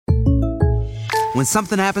When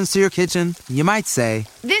something happens to your kitchen, you might say,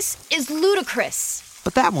 "This is ludicrous."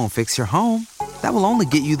 But that won't fix your home. That will only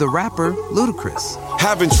get you the rapper, Ludacris.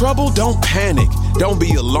 Having trouble? Don't panic. Don't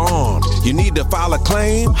be alarmed. You need to file a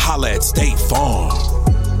claim? Holla at State Farm.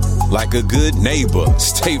 Like a good neighbor,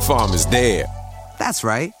 State Farm is there. That's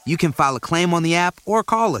right. You can file a claim on the app or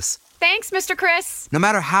call us. Thanks, Mr. Chris. No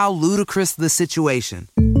matter how ludicrous the situation,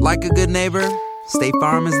 like a good neighbor, State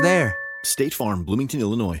Farm is there. State Farm, Bloomington,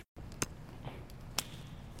 Illinois.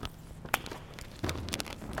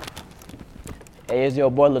 Hey, it's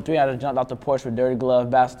your boy La3. I just jumped off the porch with Dirty Glove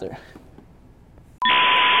Bastard.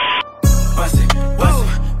 Bust it, bust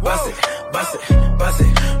it, bust it, bust it, bust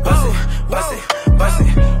it, bust it, bust it, bust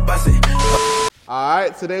it, bust it. All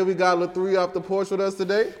right, today we got La3 off the porch with us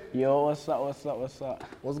today. Yo, what's up, what's up, what's up?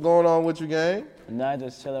 What's going on with you, gang? Nah,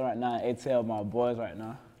 just chilling right now. ATL with my boys right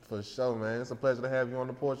now. For sure, man. It's a pleasure to have you on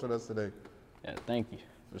the porch with us today. Yeah, thank you.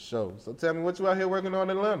 For sure. So tell me, what you out here working on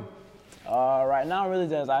in Atlanta? Right now, I'm really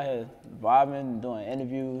just out here vibing, doing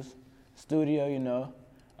interviews, studio,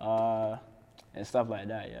 and stuff like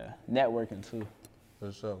that, yeah. Networking, too.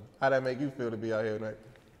 For sure. How that make you feel to be out here tonight?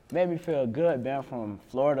 Made me feel good being from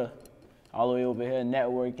Florida all the way over here,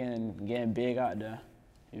 networking and getting big out there.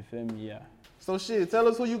 You feel me? Yeah. So shit, tell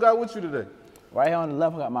us who you got with you today. Right here on the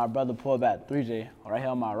left, I got my brother Pulled Back 3J. Right here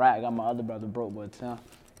on my right, I got my other brother Broke Boy Tim.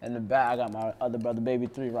 In the back, I got my other brother Baby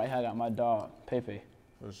 3. Right here, I got my dog Pepe.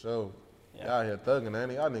 For sure. Yeah. Y'all out here thugging,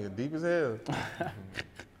 ain't it? Y'all niggas deep as hell.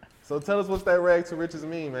 So tell us what's that Rag to Riches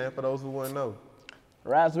mean, man, for those who wouldn't know.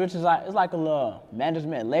 Rag to Riches, it's like a little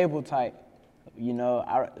management label type.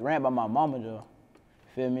 I ran by my mama, though.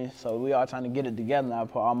 Feel me? So we all trying to get it together now,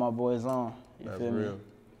 put all my boys on. You That's feel real. me?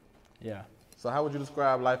 Yeah. So how would you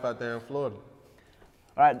describe life out there in Florida?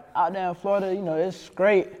 All right, out there in Florida, it's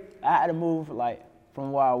great. I had to move,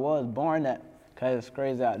 from where I was born at, because it's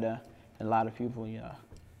crazy out there. And a lot of people,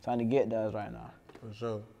 trying to get to us right now. For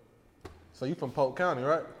sure. So you from Polk County,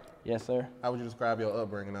 right? Yes, sir. How would you describe your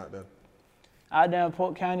upbringing out there? Out there in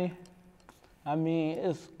Polk County,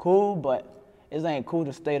 it's cool, but it ain't cool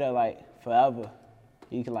to stay there, forever.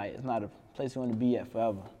 It's not a place you want to be at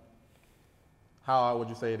forever. How hard would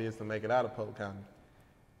you say it is to make it out of Polk County?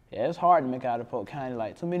 Yeah, it's hard to make it out of Polk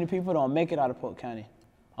County. Too many people don't make it out of Polk County.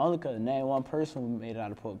 Only because name one person who made it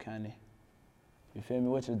out of Polk County. You feel me?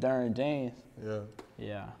 Which is Darren James. Yeah.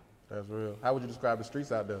 Yeah. That's real. How would you describe the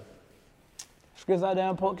streets out there? Streets out there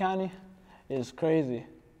in Polk County is crazy.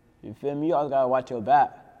 You feel me? You always gotta watch your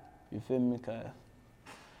back. You feel me? Because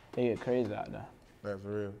they get crazy out there. That's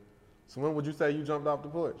real. So when would you say you jumped off the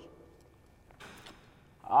porch?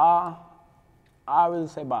 I really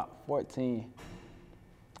say about 14.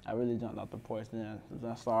 I really jumped off the porch then.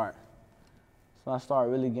 I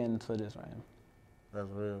started really getting into this right now. That's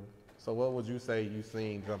real. So what would you say you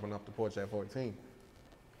seen jumping off the porch at 14?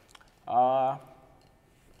 I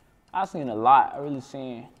seen a lot. I really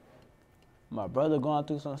seen my brother going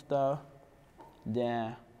through some stuff.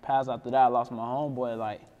 Then past after that, I lost my homeboy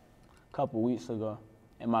a couple weeks ago,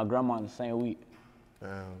 and my grandma in the same week.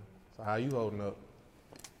 Damn. So how you holding up?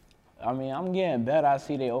 I'm getting better. I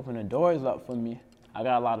see they open the doors up for me. I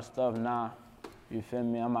got a lot of stuff now. You feel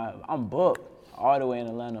me? I'm booked all the way in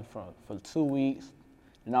Atlanta for 2 weeks.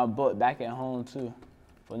 And I'm booked back at home too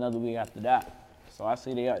for another week after that. So I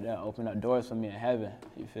see they out there open up doors for me in heaven.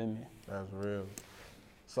 You feel me? That's real.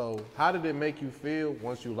 So how did it make you feel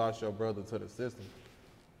once you lost your brother to the system?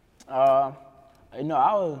 I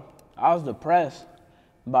was depressed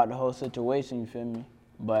about the whole situation. You feel me?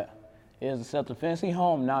 But it was a self-defense. He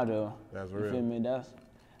home now though. That's real. You feel me? That's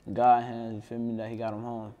God's hands. You feel me? That he got him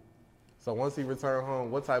home. So once he returned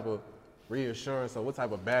home, what type of reassurance or what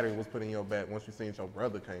type of battery was put in your back once you seen your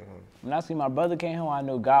brother came home? When I seen my brother came home, I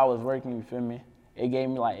knew God was working. You feel me? It gave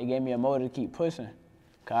me a motive to keep pushing.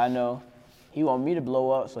 Cause I know he want me to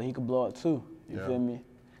blow up so he could blow up too. You feel me?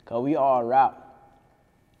 Cause we all rap.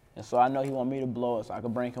 And so I know he want me to blow up so I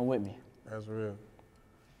could bring him with me. That's real.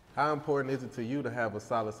 How important is it to you to have a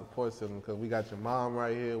solid support system? Because we got your mom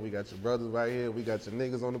right here, we got your brothers right here, we got your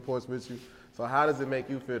niggas on the porch with you. So how does it make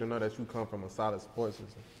you feel to know that you come from a solid support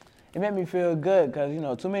system? It made me feel good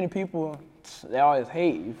because, too many people, they always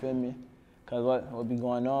hate, you feel me? Because what be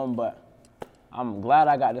going on, but I'm glad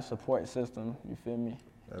I got the support system, you feel me?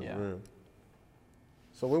 That's real.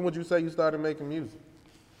 So when would you say you started making music?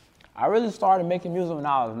 I really started making music when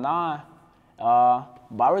I was 9,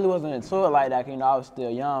 but I really wasn't into it like that, I was still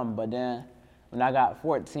young. But then when I got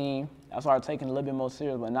 14, I started taking it a little bit more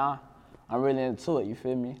serious, but now I'm really into it, you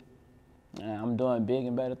feel me? And I'm doing big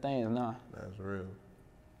and better things now. That's real.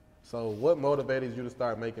 So what motivated you to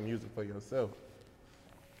start making music for yourself?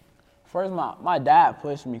 First, my dad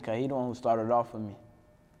pushed me because he the one who started off with me.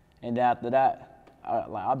 And then after that,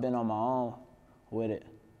 I've been on my own with it.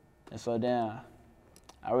 And so then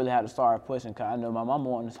I really had to start pushing because I know my mama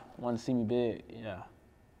wanted to see me big, yeah.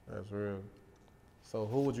 That's real. So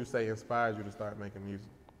who would you say inspired you to start making music?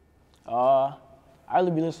 I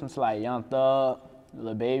really be listening to like Young Thug,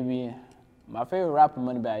 Lil Baby. My favorite rapper,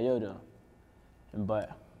 Moneybagg Yo, though.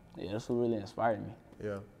 But yeah, that's who really inspired me.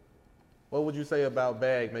 Yeah. What would you say about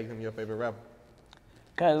Bag making him your favorite rapper?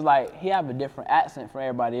 Cause like he have a different accent from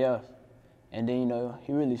everybody else, and then you know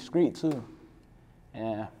he really street too,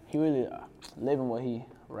 and he really living what he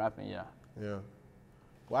rapping, yeah. Yeah.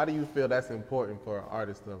 Why do you feel that's important for an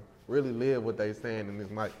artist to really live what they saying in this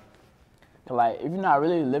mic? Cause like if you're not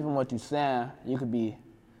really living what you saying, you could be,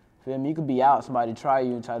 feel me? You could be out, somebody try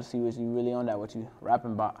you and try to see what you really on that, what you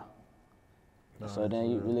rapping about. No, so then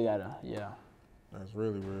you really gotta, yeah. That's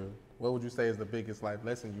really real. What would you say is the biggest life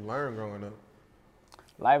lesson you learned growing up?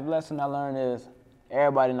 Life lesson I learned is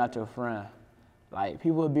everybody not your friend. Like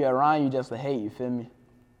people will be around you just to hate, you feel me?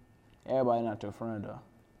 Everybody not your friend though.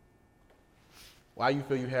 Why you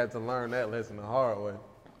feel you had to learn that lesson the hard way?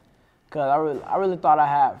 Cause I really thought I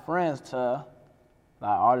had friends till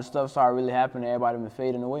like all this stuff started really happening, everybody been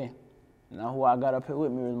fading away. Now who I got up here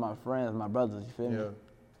with me was my friends, my brothers, you feel me?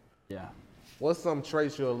 Yeah. What's some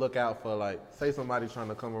traits you'll look out for? Like, say somebody's trying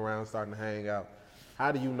to come around, starting to hang out.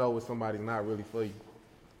 How do you know if somebody's not really for you?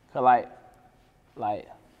 Cause like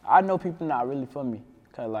I know people not really for me.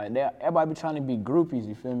 Cause like everybody be trying to be groupies,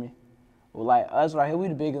 you feel me? Well, like us right here, we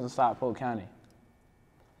the biggest in South Polk County.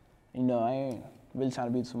 You know, I ain't really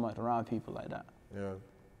trying to be too much around people like that. Yeah.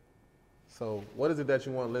 So what is it that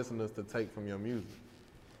you want listeners to take from your music?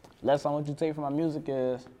 Lesson I want you to take from my music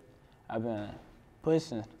is I've been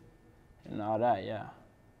pushing and all that, yeah.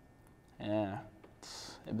 And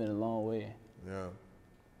it's been a long way. Yeah.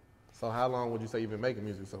 So how long would you say you've been making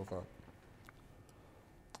music so far?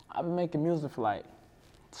 I've been making music for like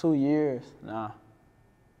 2 years now.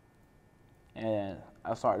 And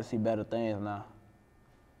I started to see better things now.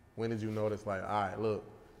 When did you notice like, all right, look,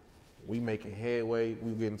 we making headway,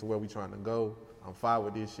 we getting to where we trying to go, I'm fine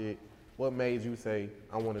with this shit. What made you say,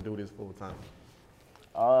 I want to do this full time?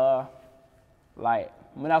 Like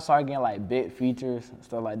when I started getting like big features and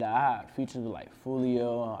stuff like that, I had features with like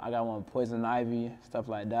Folio, I got one with Poison Ivy, stuff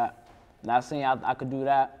like that. And I seen I could do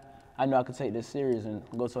that. I knew I could take this serious and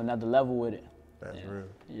go to another level with it. That's real.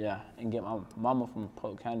 Yeah, and get my mama from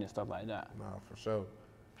Polk County and stuff like that. Nah, for sure.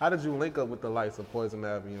 How did you link up with the likes of Poison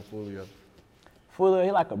Ivy and Folio? Folio,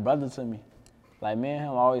 he like a brother to me. Like me and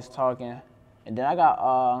him always talking. And then I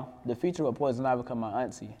got the feature with Poison Ivy because my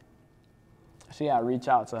auntie. She got to reach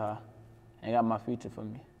out to her and got my feature for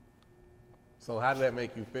me. So how did that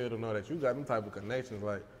make you feel to know that you got them type of connections?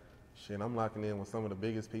 Like, shit, I'm locking in with some of the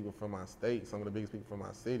biggest people from my state, some of the biggest people from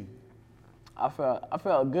my city. I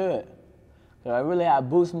felt good. Cause it really had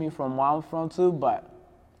boosted me from where I'm from too, but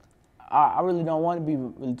I really don't want to be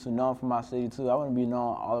really too known for my city too. I want to be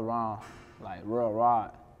known all around, like real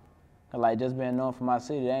rod. Cause like just being known for my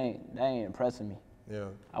city, that ain't impressing me. Yeah.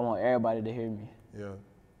 I want everybody to hear me. Yeah.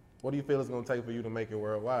 What do you feel it's gonna take for you to make it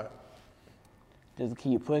worldwide? Just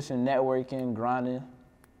keep pushing, networking, grinding,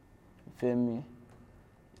 you feel me?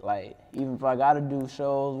 Like, even if I gotta do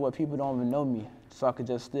shows where people don't even know me, so I could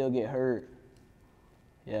just still get heard.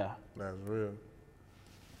 Yeah. That's real.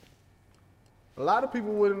 A lot of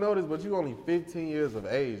people wouldn't know this, but you only 15 years of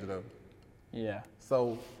age though. Yeah.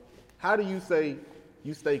 So how do you say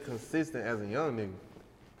you stay consistent as a young nigga?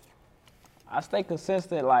 I stay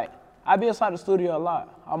consistent, like, I be inside the studio a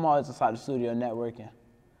lot. I'm always inside the studio networking.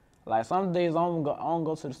 Like some days I don't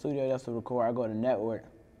go to the studio just to record, I go to network.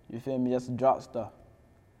 You feel me? Just to drop stuff.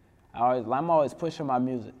 I'm always pushing my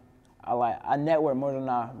music. I network more than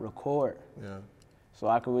I record. Yeah. So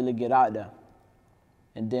I can really get out there.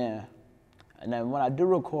 And then when I do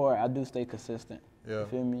record, I do stay consistent. Yeah. You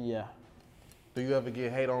feel me? Yeah. Do you ever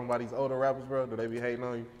get hate on by these older rappers, bro? Do they be hating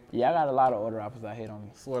on you? Yeah, I got a lot of older rappers that hate on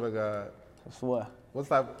me. Swear to God. I swear. What's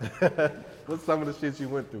some of the shit you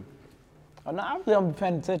went through? Oh, no, I really don't be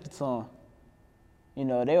paying attention to them. You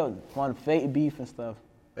know, they want fake beef and stuff.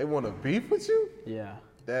 They want to beef with you? Yeah.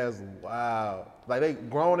 That's wild. Like they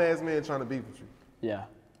grown-ass men trying to beef with you. Yeah.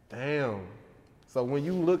 Damn. So when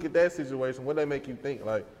you look at that situation, what they make you think?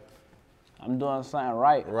 Like, I'm doing something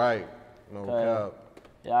right. Right. No cap.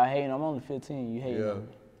 Yeah, I hate. I'm only 15. You hate Yeah. me.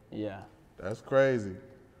 Yeah. That's crazy.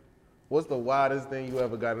 What's the wildest thing you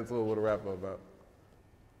ever got into it with a rapper about?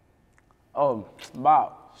 Oh,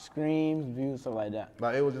 about screams, views, stuff like that.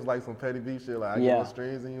 Like it was just like some petty beef shit, like I get more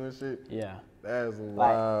streams than you and shit? Yeah. That's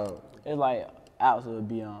wild. It's like apps would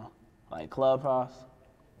be on, like Clubhouse.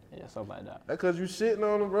 Yeah, stuff like that. That's because you shitting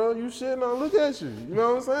on them, bro. You shitting on, look at you. You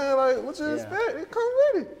know what I'm saying? Like, what you expect? It come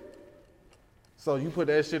with it. So you put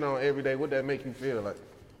that shit on every day. What that make you feel like?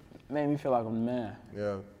 Made me feel like I'm the man.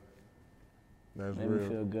 Yeah. That's Made real. me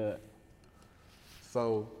feel good.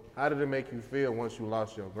 So how did it make you feel once you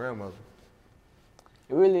lost your grandmother?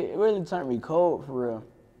 It really turned me cold for real.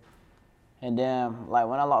 And then, like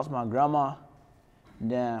when I lost my grandma,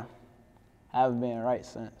 then I haven't been right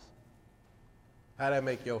since. How that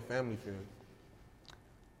make your family feel?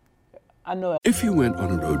 I know If you went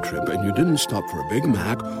on a road trip and you didn't stop for a Big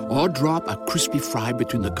Mac or drop a crispy fry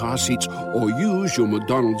between the car seats or use your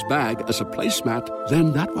McDonald's bag as a placemat,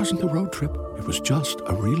 then that wasn't a road trip. It was just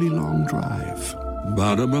a really long drive.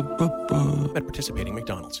 Ba-da-ba-ba-ba. At participating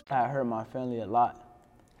McDonald's. I hurt my family a lot.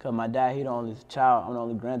 Cause my dad, he the only child, I'm the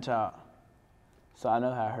only grandchild. So I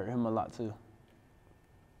know how I hurt him a lot too.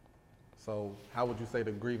 So how would you say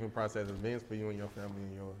the grieving process has been for you and your family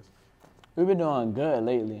and yours? We've been doing good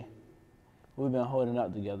lately. We've been holding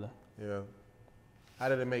up together. Yeah. How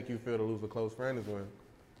did it make you feel to lose a close friend as well?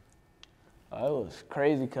 It was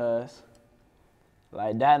crazy cause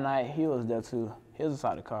like that night he was there too. He was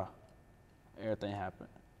inside the car. Everything happened.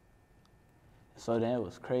 So then it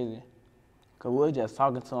was crazy. Cause we were just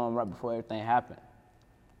talking to him right before everything happened.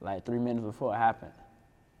 Like 3 minutes before it happened.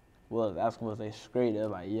 We was asking was they straight. They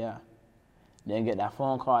was like, yeah. Then get that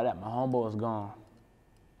phone call that my homeboy was gone.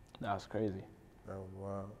 That was crazy. That was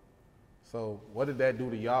wild. So what did that do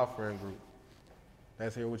to y'all friend group?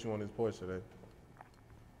 That's here with you on this porch today.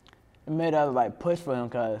 It made us like push for him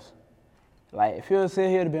cause like if he was still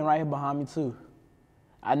here, he'd have been right here behind me too.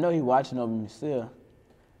 I know he watching over me still,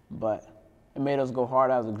 but it made us go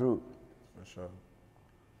hard as a group. For sure.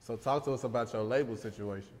 So talk to us about your label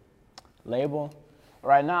situation. Label?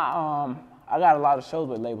 Right now, I got a lot of shows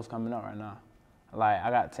with labels coming up right now. Like I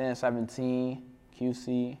got 1017,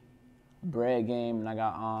 QC, Bread Game, and I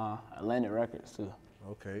got Atlantic Records too.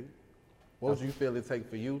 Okay. What would you feel it take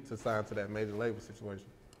for you to sign to that major label situation?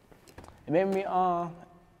 It made me, I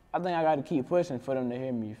think I got to keep pushing for them to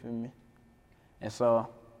hear me, you feel me? And so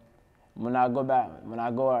when I go out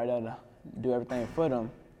there to do everything for them,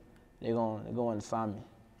 they're going to sign me.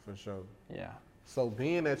 For sure. Yeah. So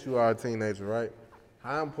being that you are a teenager, right?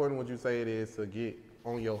 How important would you say it is to get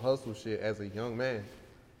on your hustle shit as a young man?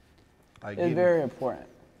 Like It's very important,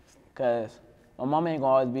 because my mama ain't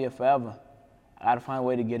gonna always be here forever. I gotta find a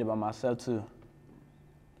way to get it by myself too. You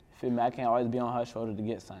feel me? I can't always be on her shoulder to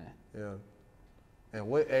get something. Yeah. And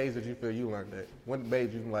what age did you feel you learned that? When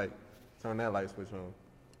made you like turn that light switch on?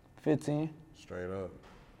 15. Straight up.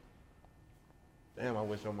 Damn, I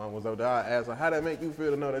wish your mom was up there. I asked her, how that make you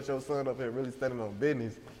feel to know that your son up here really standing on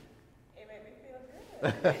business? It made me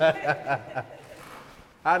feel good.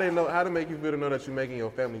 How to make you feel to know that you're making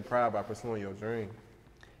your family proud by pursuing your dream?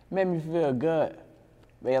 It made me feel good.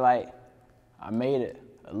 They like, I made it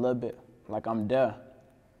a little bit, like I'm there.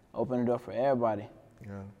 Open the door for everybody.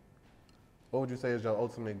 Yeah. What would you say is your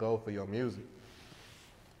ultimate goal for your music?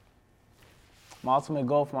 My ultimate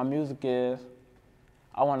goal for my music is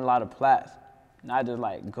I want a lot of plats. Not just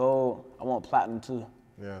like gold, I want platinum too.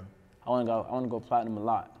 Yeah. I want to go platinum a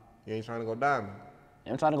lot. You ain't trying to go diamond?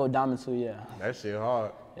 I'm trying to go diamond too, yeah. That shit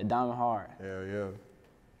hard. Yeah, diamond hard. Hell yeah.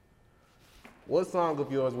 What song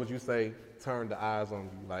of yours would you say turned the eyes on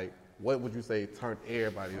you? Like, what would you say turned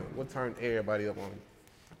everybody up? What turned everybody up on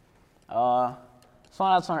you?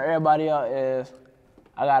 Song that turned everybody up is,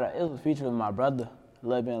 it was a feature with my brother,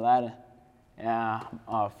 Lil Ben Laden, and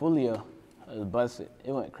Fulio was busted.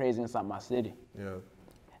 It went crazy inside my city. Yeah.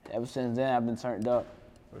 Ever since then, I've been turned up.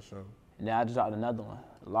 For sure. And then I just dropped another one,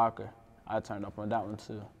 Locker. I turned up on that one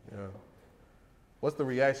too. Yeah. What's the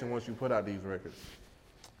reaction once you put out these records?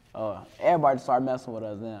 Everybody started messing with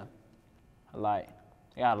us then. Like,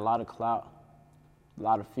 we got a lot of clout, a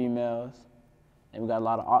lot of females, and we got a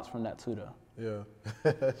lot of arts from that too though.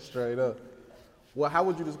 Yeah, straight up. Well, how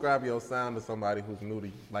would you describe your sound to somebody who's new to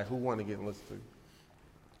you? Like, who want to get listened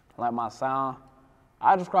to? Like my sound,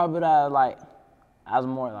 I describe it as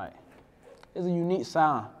more like, it's a unique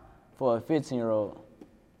sound for a 15-year-old.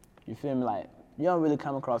 You feel me? Like, you don't really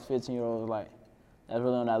come across 15-year-olds like, that's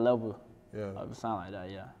really on that level of a sound like that,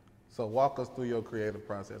 yeah. So walk us through your creative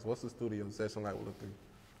process. What's the studio session like with La3?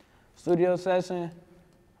 Studio session,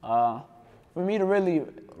 for me to really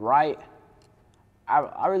write,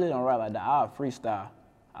 I really don't write like that. I'll freestyle.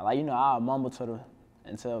 I'll mumble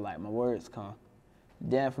until like my words come.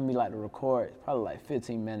 Then for me like to record, probably like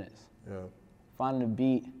 15 minutes. Yeah. Finding a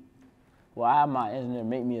beat. Well, I have my engineer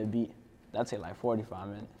make me a beat. That take like 45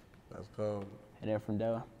 minutes. That's cool. And then from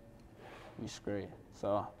there, we straight.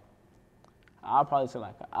 So I'll probably say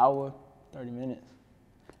like an hour, 30 minutes.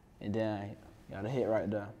 and then got a hit right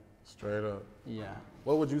there. Straight up. Yeah.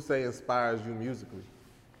 What would you say inspires you musically?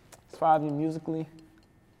 Inspires me musically?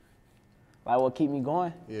 Like what keep me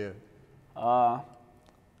going? Yeah.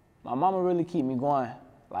 My mama really keep me going.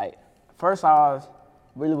 Like, first I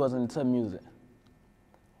really wasn't into music.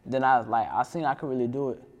 Then I seen I could really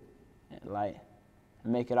do it, and like,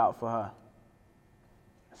 make it out for her.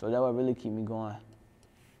 So that would really keep me going.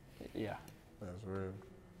 Yeah. That's real.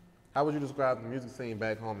 How would you describe the music scene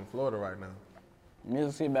back home in Florida right now?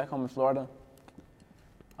 Music scene back home in Florida?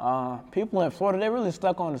 People in Florida, they really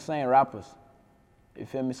stuck on the same rappers. You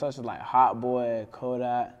feel me? Such as like Hot Boy,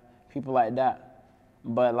 Kodak, people like that.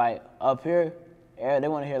 But like up here, they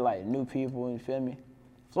want to hear like new people, you feel me?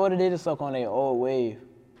 Florida, they just stuck on their old wave.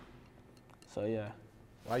 So yeah.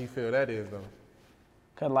 Why you feel that is though?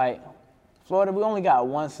 Cause like, Florida, we only got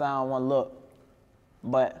one sound, one look.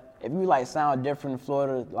 But if you like sound different in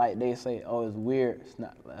Florida, like they say, oh, it's weird,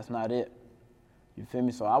 that's not it. You feel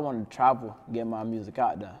me? So I want to travel, get my music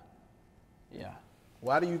out there. Yeah.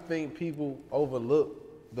 Why do you think people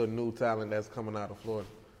overlook the new talent that's coming out of Florida?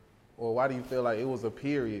 Or why do you feel like it was a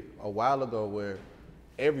period a while ago where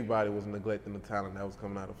everybody was neglecting the talent that was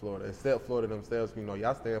coming out of Florida, except Florida themselves? You know,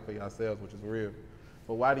 y'all stand for yourselves, which is real.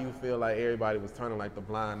 But why do you feel like everybody was turning like the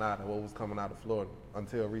blind eye to what was coming out of Florida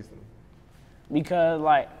until recently? Because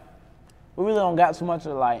like, we really don't got too much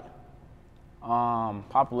of like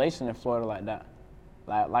population in Florida like that.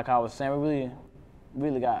 Like I was saying, we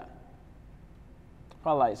really got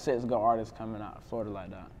probably like 6 good artists coming out of Florida like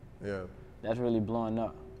that. Yeah. That's really blowing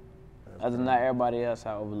up. Other than that, everybody else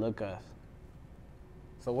have overlook us.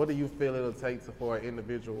 So what do you feel it'll take for an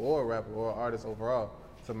individual or a rapper or an artist overall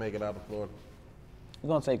to make it out of Florida? It's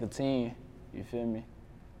gonna take a team, you feel me?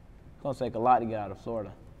 It's gonna take a lot to get out of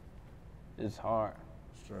Florida. It's hard.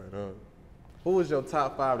 Straight up. Who is your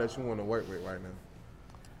top 5 that you want to work with right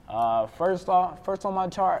now? First on my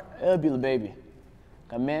chart, it'll be La Baby.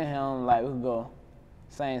 Cause me and him, like, we could go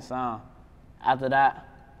same sound. After that,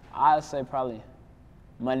 I'd say probably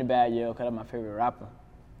Moneybagg Yo, cause that's my favorite rapper.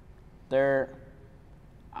 Third,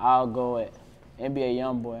 I'll go with NBA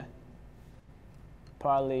Youngboy.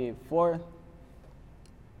 Probably fourth,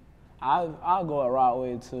 I'll go with Rod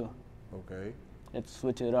Wave too. Okay. Let's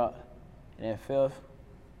switch it up. And then fifth,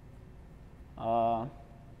 I'll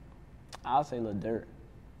say Lil Durk.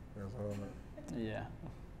 That's all. Yeah.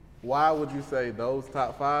 Why would you say those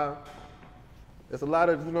top 5? There's a lot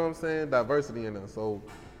of, you know what I'm saying, diversity in them. So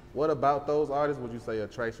what about those artists would you say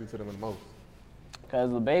attracts you to them the most? Cause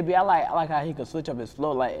Lil Baby, I like how he could switch up his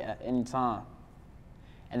flow like at any time.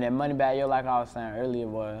 And then Moneybagg Yo, like I was saying earlier,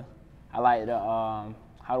 was I like the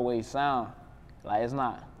how the way he sound. Like it's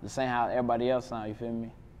not the same how everybody else sound. You feel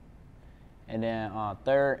me? And then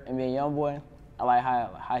third, NBA Youngboy, I like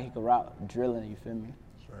how he could rap drilling. You feel me?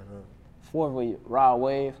 Straight up. Fourth, with Rod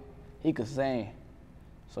Wave, he could sing.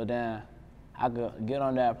 So then I could get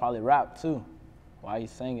on that, probably rap too, while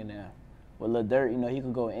he's singing there. With Lil Durk, you know, he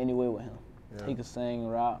could go any way with him. Yeah. He could sing,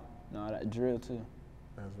 rap, and all that drill too.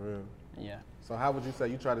 That's real. Yeah. So how would you say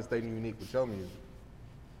you try to stay unique with your music?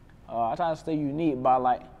 I try to stay unique by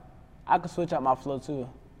like, I could switch up my flow too.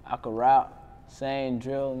 I could rap, sing,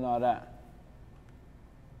 drill, and all that.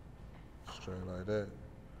 Straight like that.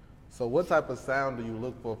 So what type of sound do you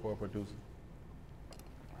look for a producer?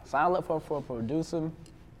 Sound I look for a producer?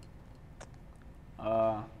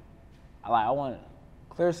 I want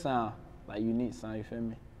clear sound, like unique sound, you feel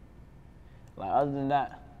me? Like other than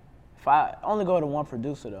that, if I only go to one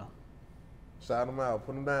producer though. Shout him out,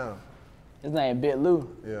 put him down. His name Big Lou.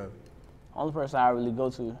 Yeah. Only person I really go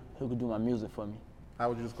to who could do my music for me. How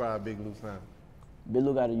would you describe Big Lou's sound? Big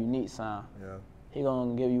Lou got a unique sound. Yeah. He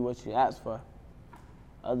gonna give you what you ask for.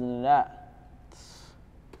 Other than that,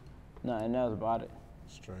 nothing else about it.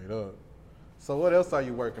 Straight up. So what else are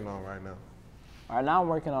you working on right now? Right now I'm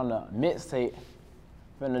working on the mixtape.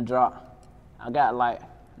 Finna drop. I got like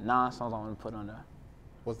 9 songs I want to put on there.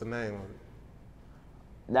 What's the name of it?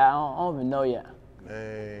 That I don't even know yet.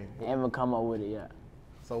 Dang. I ain't even come up with it yet.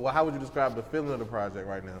 So how would you describe the feeling of the project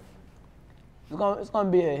right now? It's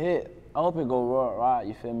gonna be a hit. I hope it go right,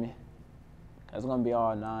 you feel me? It's gonna be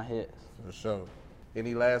all 9 hits. For sure.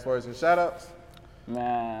 Any last words and shout outs?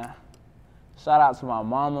 Man, shout out to my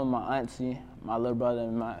mama, my auntie, my little brother,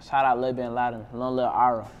 and shout out Lil Ben Laden, little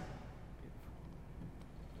Ira.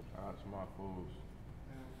 Shout out to my fools.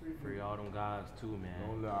 Free all them guys too,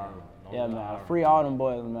 man. Yeah, man. Free all them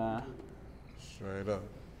boys, man. Straight up.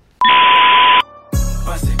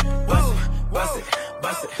 Bust it, bust it, bust it,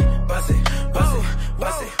 bust it, bust it, bust it,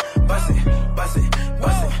 bust it, bust it, bust it,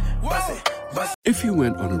 bust it, bust it, bust it. If you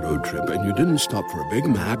went on a road trip and you didn't stop for a Big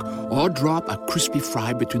Mac or drop a crispy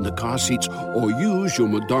fry between the car seats or use your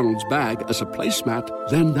McDonald's bag as a placemat,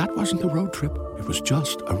 then that wasn't a road trip. It was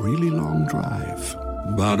just a really long drive.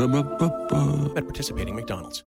 Ba-da-ba-ba-ba. At participating McDonald's.